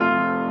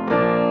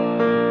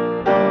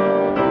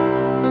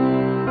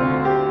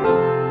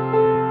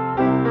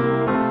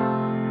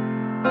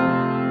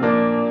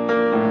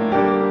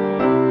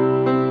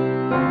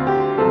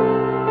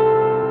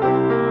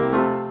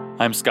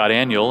I'm Scott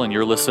Aniel, and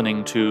you're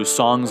listening to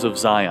Songs of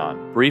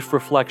Zion, brief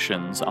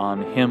reflections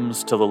on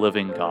hymns to the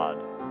living God.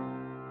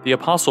 The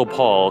Apostle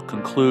Paul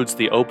concludes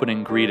the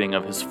opening greeting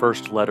of his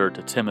first letter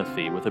to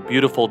Timothy with a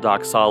beautiful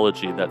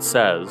doxology that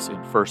says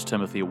in 1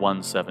 Timothy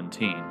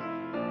 1:17,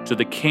 "To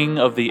the King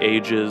of the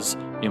ages,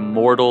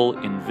 immortal,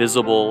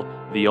 invisible,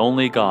 the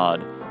only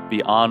God,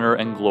 be honor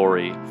and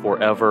glory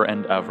forever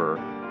and ever.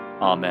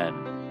 Amen."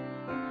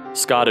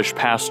 Scottish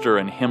pastor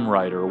and hymn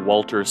writer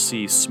Walter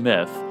C.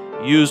 Smith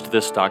used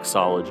this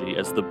doxology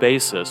as the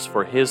basis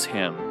for his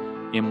hymn,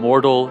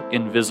 Immortal,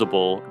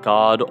 Invisible,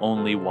 God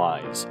Only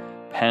Wise,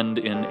 penned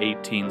in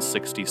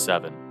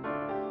 1867.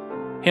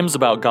 Hymns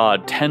about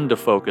God tend to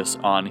focus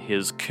on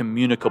his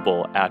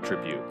communicable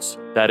attributes,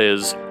 that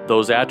is,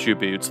 those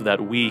attributes that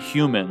we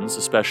humans,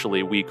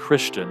 especially we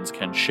Christians,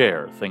 can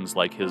share, things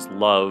like his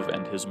love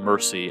and his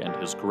mercy and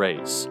his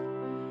grace.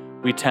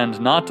 We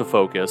tend not to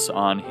focus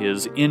on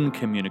his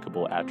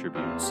incommunicable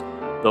attributes,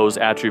 those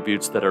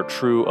attributes that are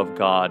true of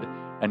God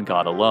and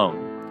God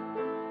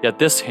alone. Yet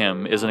this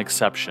hymn is an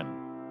exception.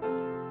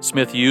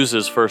 Smith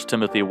uses 1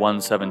 Timothy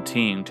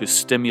 1:17 to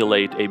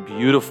stimulate a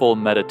beautiful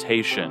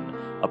meditation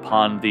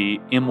upon the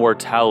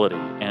immortality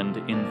and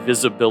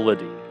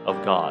invisibility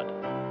of God.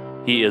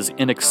 He is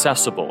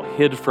inaccessible,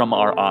 hid from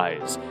our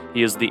eyes.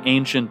 He is the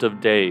Ancient of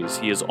Days.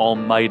 He is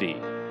almighty.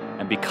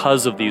 And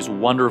because of these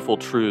wonderful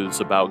truths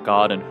about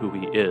God and who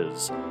he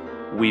is,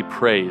 we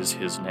praise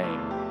his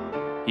name.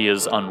 He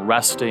is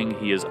unresting,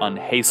 he is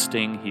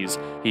unhasting,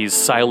 he's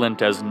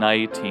silent as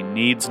night, he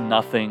needs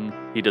nothing,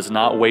 he does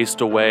not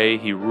waste away,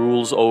 he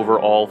rules over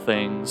all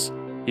things.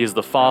 He is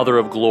the Father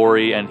of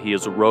glory, and he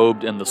is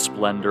robed in the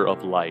splendor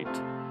of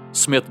light.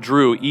 Smith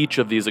drew each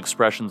of these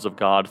expressions of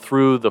God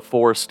through the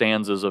 4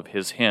 stanzas of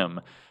his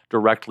hymn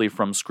directly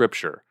from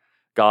Scripture.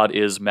 God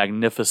is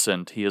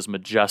magnificent, he is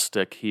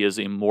majestic, he is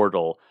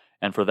immortal,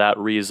 and for that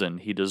reason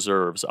he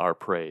deserves our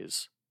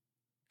praise.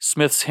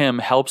 Smith's hymn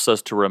helps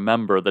us to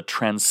remember the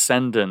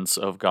transcendence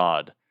of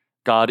God.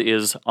 God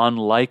is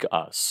unlike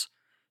us.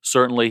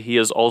 Certainly he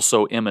is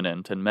also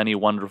immanent, and many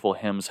wonderful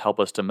hymns help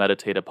us to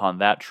meditate upon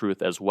that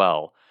truth as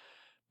well.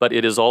 But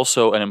it is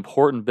also an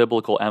important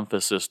biblical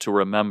emphasis to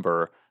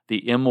remember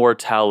the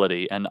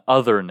immortality and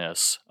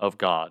otherness of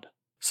God.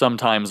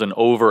 Sometimes an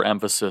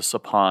overemphasis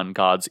upon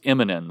God's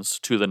immanence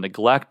to the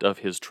neglect of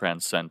his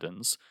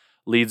transcendence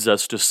leads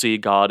us to see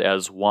God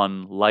as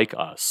one like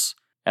us,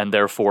 and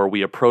therefore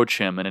we approach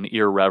him in an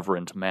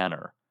irreverent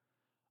manner.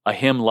 A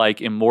hymn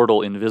like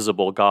Immortal,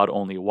 Invisible, God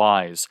Only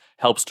Wise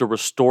helps to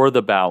restore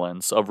the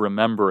balance of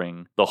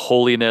remembering the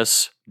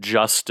holiness,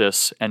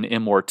 justice, and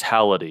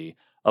immortality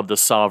of the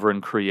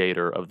sovereign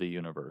creator of the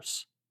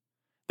universe.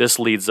 This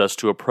leads us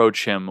to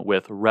approach him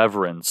with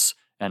reverence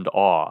and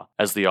awe,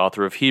 as the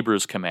author of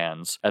Hebrews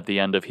commands at the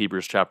end of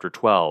Hebrews chapter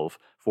 12,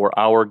 "For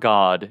our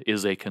God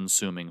is a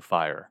consuming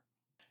fire."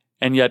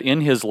 And yet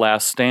in his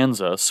last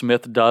stanza,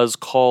 Smith does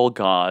call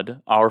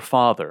God our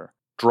Father,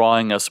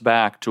 drawing us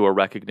back to a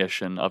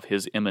recognition of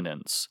his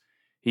immanence.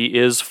 He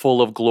is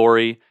full of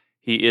glory,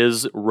 he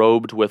is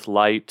robed with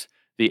light,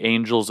 the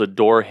angels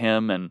adore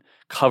him and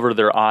cover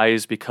their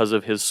eyes because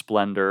of his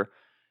splendor,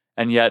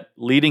 and yet,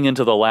 leading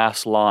into the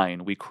last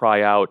line, we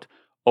cry out,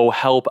 "O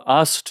help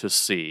us to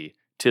see,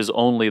 'tis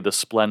only the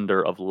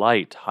splendor of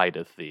light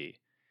hideth thee."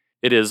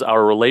 It is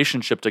our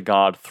relationship to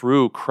God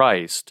through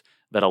Christ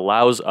that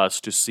allows us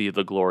to see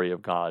the glory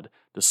of God,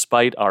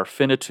 despite our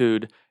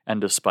finitude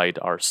and despite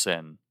our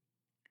sin.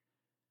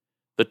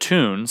 The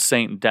tune,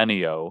 Saint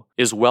Denio,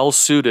 is well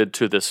suited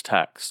to this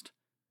text.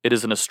 It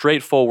is in a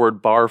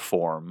straightforward bar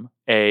form,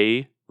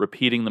 A,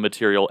 repeating the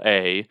material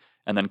A,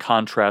 and then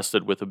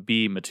contrasted with a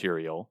B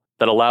material,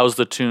 that allows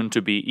the tune to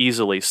be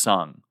easily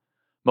sung.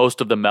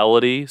 Most of the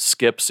melody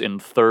skips in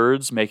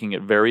thirds, making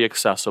it very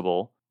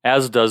accessible,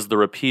 as does the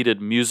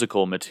repeated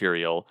musical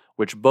material,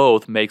 which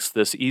both makes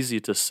this easy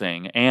to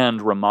sing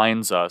and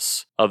reminds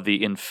us of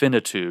the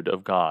infinitude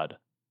of God.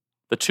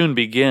 The tune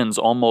begins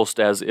almost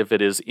as if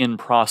it is in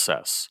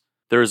process.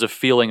 There is a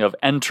feeling of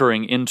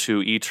entering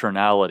into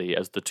eternality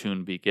as the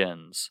tune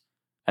begins.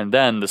 And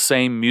then the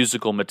same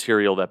musical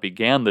material that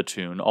began the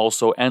tune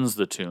also ends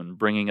the tune,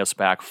 bringing us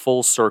back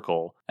full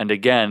circle and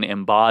again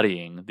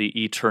embodying the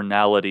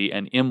eternality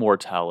and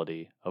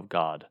immortality of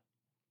God.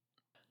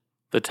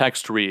 The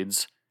text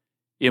reads,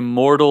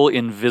 "Immortal,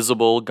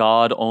 invisible,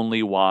 God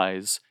only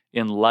wise,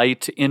 in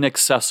light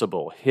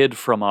inaccessible, hid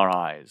from our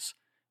eyes,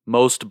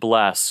 most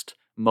blessed,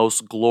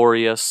 most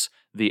glorious,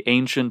 the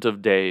Ancient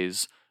of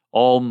Days,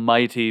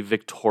 almighty,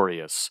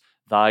 victorious,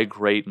 thy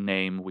great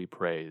name we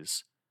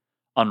praise.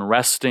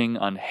 Unresting,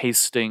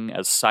 unhasting,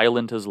 as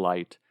silent as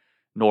light,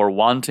 nor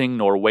wanting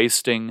nor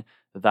wasting,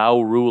 thou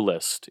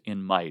rulest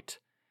in might.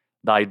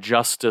 Thy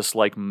justice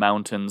like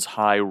mountains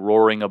high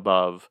roaring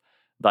above,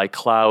 thy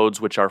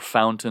clouds which are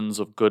fountains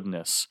of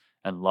goodness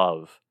and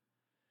love.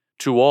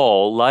 To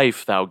all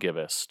life thou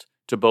givest,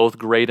 to both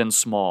great and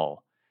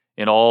small.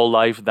 In all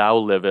life thou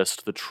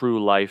livest, the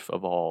true life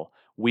of all.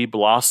 We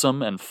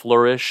blossom and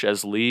flourish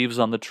as leaves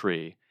on the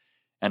tree,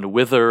 and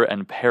wither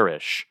and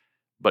perish,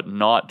 but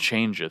naught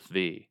changeth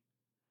thee.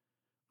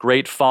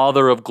 Great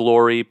Father of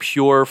glory,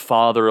 pure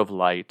Father of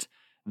light,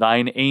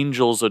 thine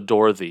angels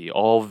adore thee,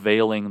 all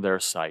veiling their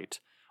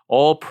sight.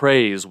 All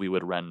praise we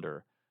would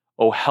render.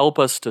 O help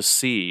us to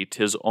see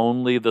 'tis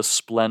only the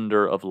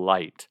splendor of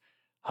light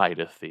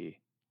hideth thee.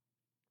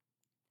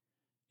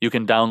 You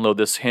can download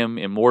this hymn,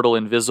 Immortal,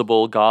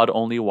 Invisible, God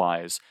Only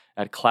Wise,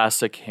 at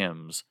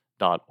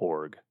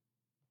classichymns.org.